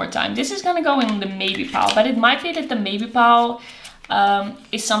this one more time. This is gonna go in the maybe pile, but it might be that the maybe pile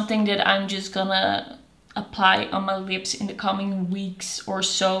is something that I'm just gonna apply on my lips in the coming weeks or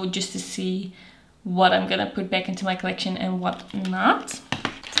so, just to see what I'm gonna put back into my collection and what not.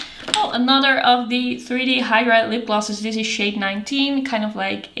 Oh, another of the 3D Hydrate lip glosses. This is shade 19, kind of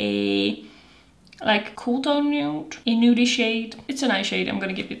like a cool tone nude, a nudie shade. It's a nice shade, I'm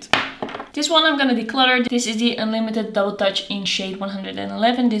gonna keep it. This one I'm gonna declutter. This is the Unlimited Double Touch in shade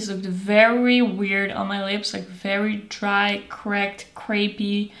 111. This looked very weird on my lips, like very dry, cracked,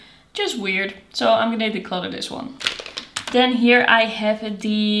 crepey, just weird. So I'm gonna declutter this one. Then here I have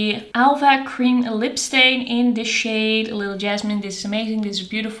the Alva Cream Lip Stain in this shade Little Jasmine. This is amazing, this is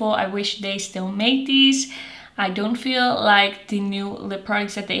beautiful. I wish they still made these. I don't feel like the new lip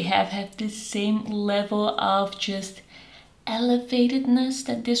products that they have the same level of just elevatedness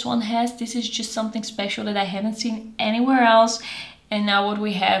that this one has. This is just something special that I haven't seen anywhere else. And now what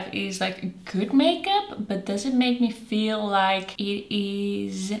we have is like good makeup, but does it make me feel like it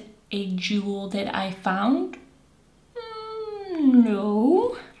is a jewel that I found?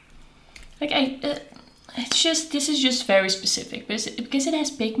 No. Like it's just, this is just very specific because it has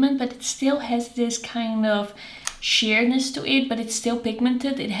pigment, but it still has this kind of sheerness to it, but it's still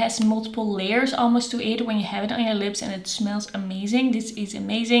pigmented. It has multiple layers almost to it when you have it on your lips, and it smells amazing. This is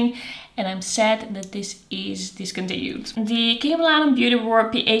amazing, and I'm sad that this is discontinued. The Kingdom Milano Beauty Roar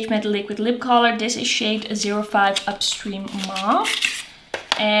pH Matte Liquid Lip Color. This is shade 05 Upstream Mauve.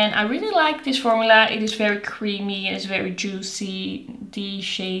 And I really like this formula. It is very creamy, it is very juicy. The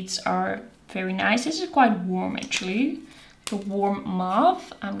shades are very nice. This is quite warm actually. A warm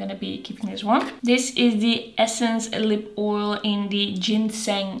mauve. I'm gonna be keeping this one. This is the Essence Lip Oil in the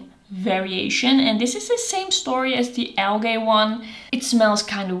Ginseng variation, and this is the same story as the algae one. It smells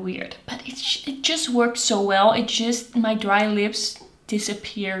kind of weird, but it just works so well. It just, my dry lips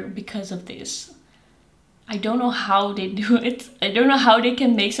disappear because of this. I don't know how they do it. I don't know how they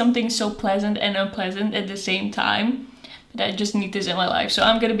can make something so pleasant and unpleasant at the same time. But I just need this in my life, so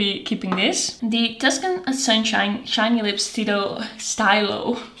I'm gonna be keeping this. The Tuscan Sunshine Shiny Lip Stylo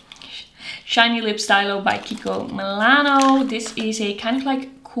Shiny Lip Stylo by Kiko Milano. This is a kind of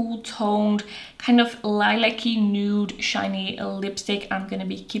like cool toned, kind of lilac-y nude shiny lipstick. I'm gonna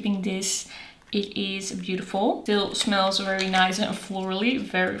be keeping this. It is beautiful. Still smells very nice and florally,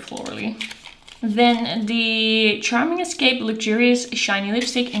 very florally. Then the Charming Escape Luxurious Shiny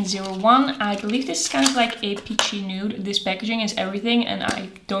Lipstick in 01. I believe this is kind of like a peachy nude. This packaging is everything, and I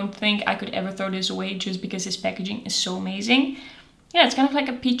don't think I could ever throw this away just because this packaging is so amazing. Yeah, it's kind of like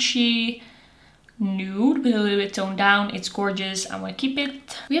a peachy nude, but a little bit toned down. It's gorgeous. I want to keep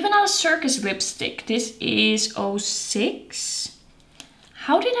it. We have another Circus lipstick. This is 06.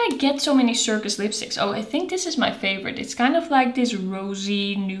 How did I get so many Circus lipsticks? Oh, I think this is my favorite. It's kind of like this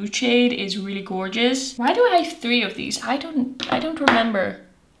rosy nude shade. It's really gorgeous. Why do I have 3 of these? I don't remember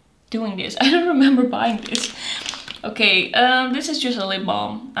doing this. I don't remember buying this. Okay, this is just a lip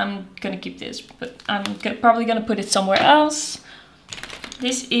balm. I'm gonna keep this, but I'm probably gonna put it somewhere else.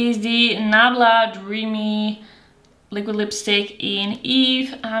 This is the Nabla Dreamy liquid lipstick in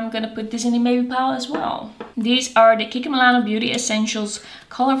Eve. I'm gonna put this in the Maybe pile as well. These are the Kiko Milano Beauty Essentials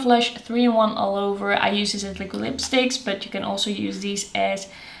Color Flush 3-in-1 all over. I use this as liquid lipsticks, but you can also use these as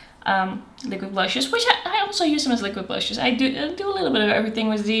liquid blushes, which I also use them as liquid blushes. I do a little bit of everything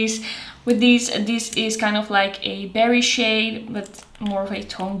with these. This is kind of like a berry shade, but more of a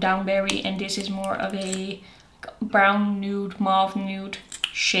toned down berry, and this is more of a brown nude, mauve nude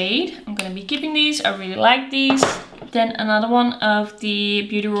shade. I'm gonna be keeping these. I really like these. Then another one of the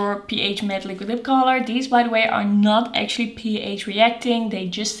Beauty Roar pH Matte Liquid Lip Color. These, by the way, are not actually pH reacting. They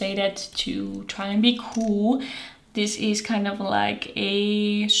just say that to try and be cool. This is kind of like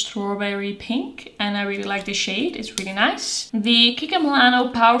a strawberry pink, and I really like the shade. It's really nice. The Kiko Milano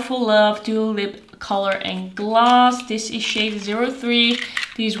Powerful Love Dual Lip Color and Gloss. This is shade 03.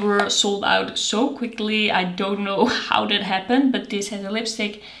 These were sold out so quickly. I don't know how that happened, but this has a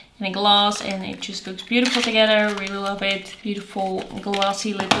lipstick and a gloss, and it just looks beautiful together. Really love it. Beautiful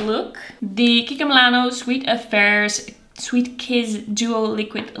glossy lip look. The Kiko Milano Sweet Affairs Sweet Kiss Duo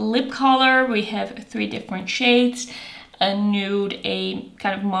Liquid Lip Color. We have 3 different shades. A nude, a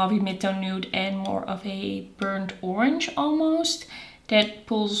kind of mauve mid-tone nude, and more of a burnt orange almost. That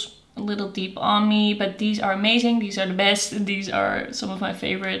pulls a little deep on me, but these are amazing. These are the best. These are some of my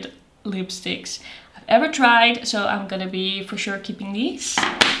favorite lipsticks I've ever tried, so I'm gonna be for sure keeping these.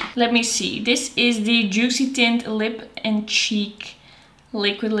 Let me see. This is the Juicy Tint Lip and Cheek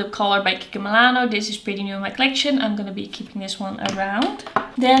Liquid Lip Color by Kiko Milano. This is pretty new in my collection. I'm gonna be keeping this one around.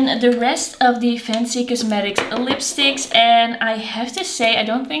 Then the rest of the Fancy Cosmetics lipsticks, and I have to say, I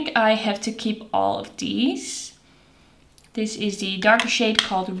don't think I have to keep all of these. This is the darker shade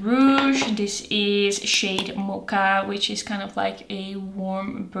called Rouge. This is shade Mocha, which is kind of like a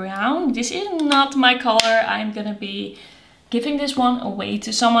warm brown. This is not my color. I'm gonna be giving this one away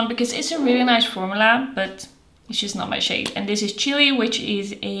to someone because it's a really nice formula, but it's just not my shade. And this is Chili, which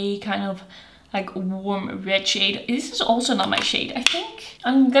is a kind of like warm red shade. This is also not my shade, I think.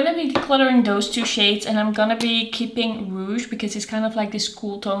 I'm gonna be decluttering those 2 shades, and I'm gonna be keeping Rouge because it's kind of like this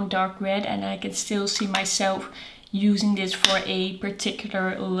cool tone dark red, and I can still see myself using this for a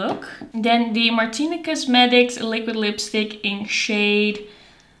particular look. Then the Martina Cosmetics liquid lipstick in shade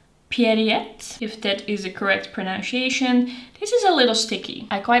Pierrette, if that is the correct pronunciation. This is a little sticky.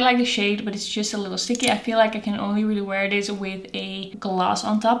 I quite like the shade, but it's just a little sticky. I feel like I can only really wear this with a gloss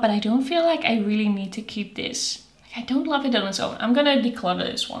on top, but I don't feel like I really need to keep this. I don't love it on its own. I'm gonna declutter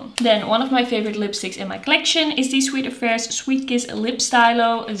this one. Then one of my favorite lipsticks in my collection is the Sweet Affairs Sweet Kiss Lip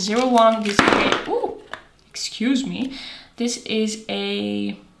Stylo 01. This is a, ooh, excuse me. This is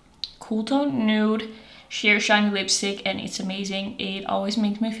a cool tone nude sheer shiny lipstick, and it's amazing. It always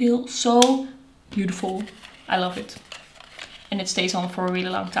makes me feel so beautiful. I love it. And it stays on for a really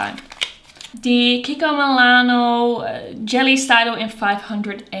long time. The Kiko Milano Jelly Stylo in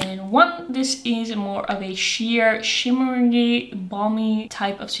 501. This is more of a sheer, shimmery, balmy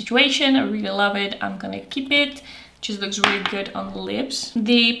type of situation. I really love it. I'm gonna keep it. Just looks really good on the lips.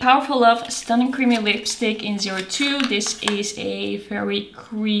 The Powerful Love Stunning Creamy Lipstick in 02. This is a very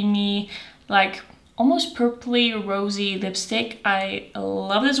creamy, like almost purpley rosy lipstick. I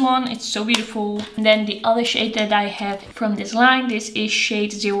love this one. It's so beautiful. And then the other shade that I have from this line, this is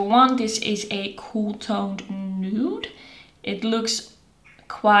shade 01. This is a cool toned nude. It looks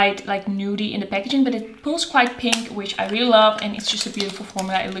quite like nudie in the packaging, but it pulls quite pink, which I really love, and it's just a beautiful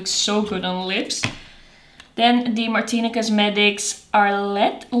formula. It looks so good on the lips. Then the Martina Cosmetics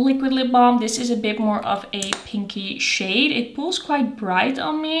Arlette Liquid Lip Balm. This is a bit more of a pinky shade. It pulls quite bright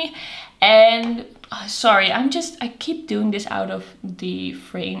on me, and sorry, I keep doing this out of the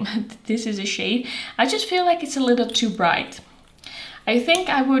frame. This is a shade. I just feel like it's a little too bright. I think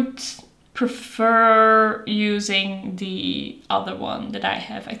I would prefer using the other one that I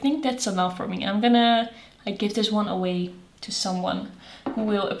have. I think that's enough for me. I'm gonna like give this one away to someone who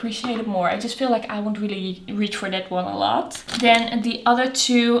will appreciate it more. I just feel like I won't really reach for that one a lot. Then the other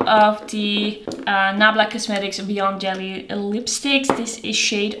 2 of the Nabla Cosmetics Beyond Jelly lipsticks. This is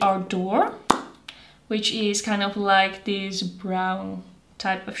shade Ardor, which is kind of like this brown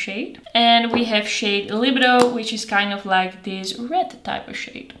type of shade. And we have shade Libido, which is kind of like this red type of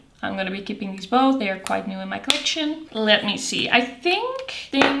shade. I'm gonna be keeping these both. They are quite new in my collection. Let me see. I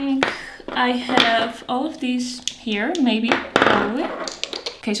think I have all of these here, maybe, probably.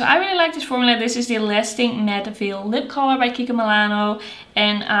 Okay, so I really like this formula. This is the Lasting Matte Veil Lip Color by Kiko Milano.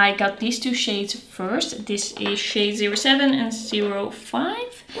 And I got these 2 shades first. This is shade 07 and 05.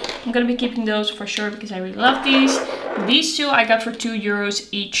 I'm gonna be keeping those for sure because I really love these. These 2 I got for €2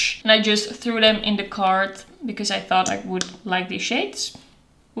 each. And I just threw them in the cart because I thought I would like these shades.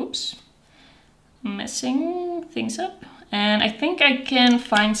 Oops. Messing things up. And I think I can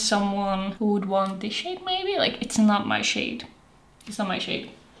find someone who would want this shade maybe. Like, it's not my shade. It's not my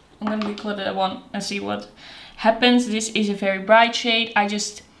shade. I'm gonna declutter that one and see what happens. This is a very bright shade.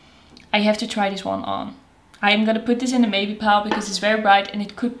 I have to try this one on. I am gonna put this in the maybe pile because it's very bright and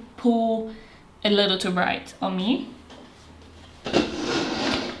it could pull a little too bright on me.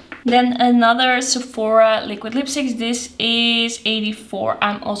 Then another Sephora liquid lipsticks. This is 84.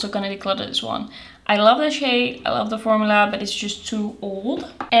 I'm also gonna declutter this one. I love the shade, I love the formula, but it's just too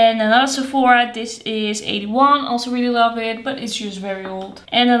old. And another Sephora, this is 81. Also really love it, but it's just very old.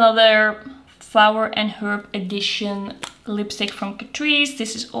 And another Flower and Herb Edition lipstick from Catrice.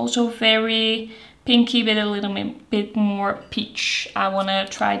 This is also very pinky, but a little bit more peach. I wanna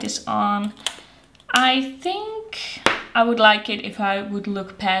try this on. I think I would like it if I would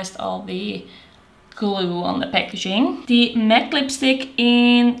look past all the glue on the packaging. The MAC lipstick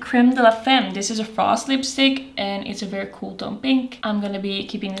in Creme de la Femme. This is a frost lipstick and it's a very cool tone pink. I'm gonna be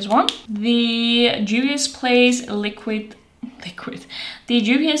keeping this one. The Juvia's Place The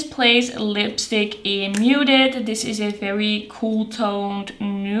Juvia's Place lipstick in Muted. This is a very cool toned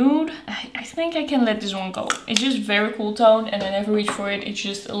nude. I think I can let this one go. It's just very cool toned and I never reach for it. It's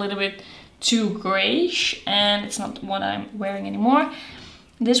just a little bit too grayish and it's not what I'm wearing anymore.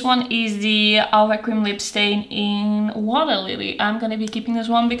 This one is the Alpha Cream Lip Stain in Water Lily. I'm gonna be keeping this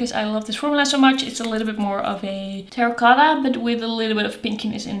one because I love this formula so much. It's a little bit more of a terracotta, but with a little bit of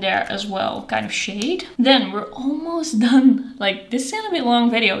pinkiness in there as well, kind of shade. Then we're almost done. Like, this is gonna be a long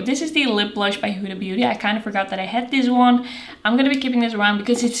video. This is the lip blush by Huda Beauty. I kind of forgot that I had this one. I'm gonna be keeping this around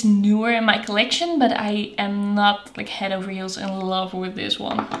because it's newer in my collection, but I am not like head over heels in love with this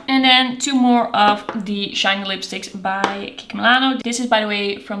one. And then two more of the shiny lipsticks by Kiko Milano. This is, by the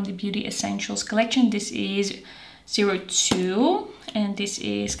way, from the Beauty Essentials collection. This is 02 and this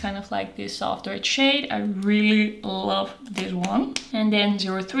is kind of like this soft red shade. I really love this one. And then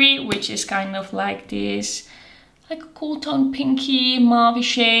 03, which is kind of like this like a cool tone pinky mauve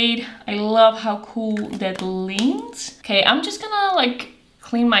shade. I love how cool that leans. Okay, I'm just gonna like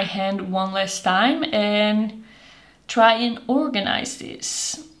clean my hand one last time and try and organize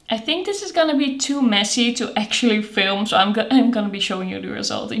this. I think this is gonna be too messy to actually film, so I'm gonna be showing you the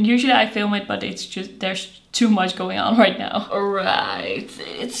result. And usually I film it, but it's just, there's too much going on right now. Alright,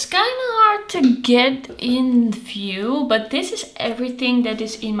 it's kind of hard to get in view, but this is everything that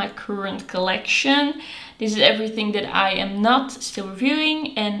is in my current collection. This is everything that I am not still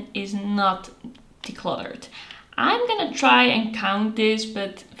reviewing and is not decluttered. I'm gonna try and count this,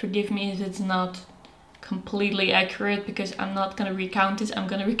 but forgive me if it's not completely accurate because I'm not gonna recount this. I'm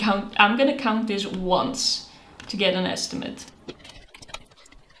gonna count this once to get an estimate.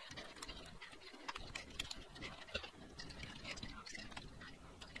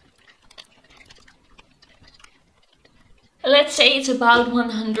 Let's say it's about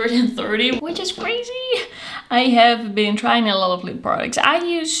 130, which is crazy. I have been trying a lot of lip products. I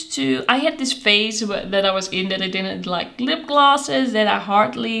had this phase that I was in that I didn't like lip glosses, that I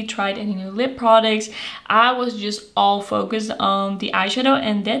hardly tried any new lip products. I was just all focused on the eyeshadow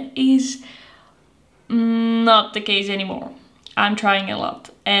and that is not the case anymore. I'm trying a lot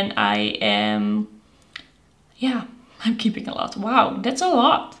and I'm keeping a lot. Wow, that's a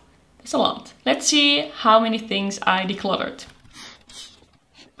lot. That's a lot. Let's see how many things I decluttered.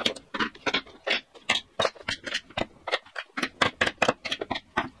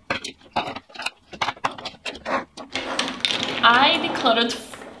 I decluttered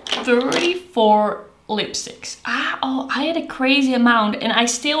 34 lipsticks. Oh, I had a crazy amount and I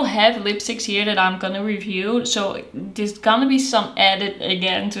still have lipsticks here that I'm gonna review. So there's gonna be some added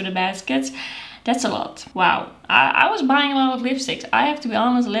again to the baskets. That's a lot. Wow. I was buying a lot of lipsticks. I have to be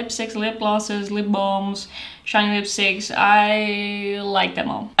honest, lipsticks, lip glosses, lip balms, shiny lipsticks. I like them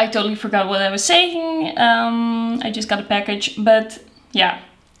all. I totally forgot what I was saying. I just got a package, but yeah,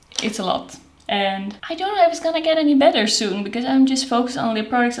 it's a lot. And I don't know if it's gonna get any better soon because I'm just focused on lip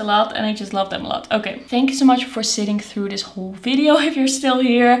products a lot and I just love them a lot. Okay, thank you so much for sitting through this whole video if you're still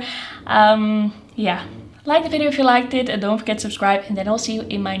here. Yeah, like the video if you liked it and don't forget to subscribe and then I'll see you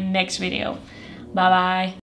in my next video. Bye bye.